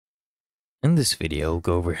In this video, we'll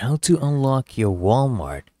go over how to unlock your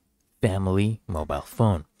Walmart family mobile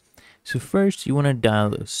phone. So first, you want to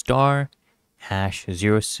dial star hash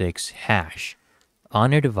 06 hash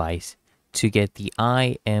on your device to get the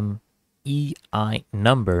IMEI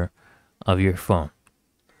number of your phone.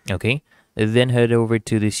 Okay, then head over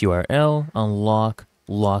to this URL,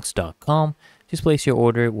 unlocklocks.com. Just place your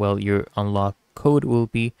order while your unlock code will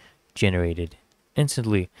be generated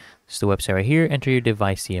instantly. It's the website right here. Enter your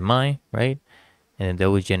device CMI, right? And then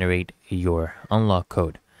that will generate your unlock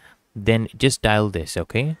code. Then just dial this,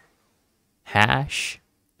 okay? Hash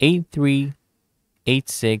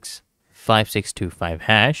 83865625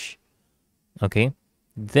 hash. Okay.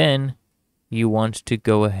 Then you want to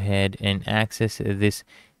go ahead and access this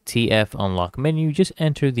TF unlock menu. Just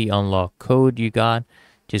enter the unlock code you got.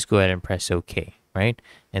 Just go ahead and press OK, right?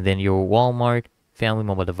 And then your Walmart family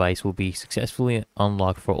mobile device will be successfully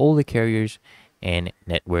unlocked for all the carriers and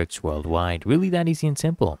networks worldwide. Really that easy and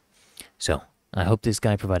simple. So I hope this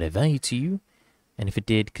guide provided value to you. And if it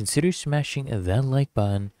did, consider smashing that like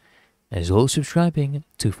button, as well as subscribing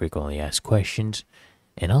to frequently asked questions.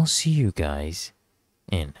 And I'll see you guys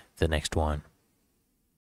in the next one.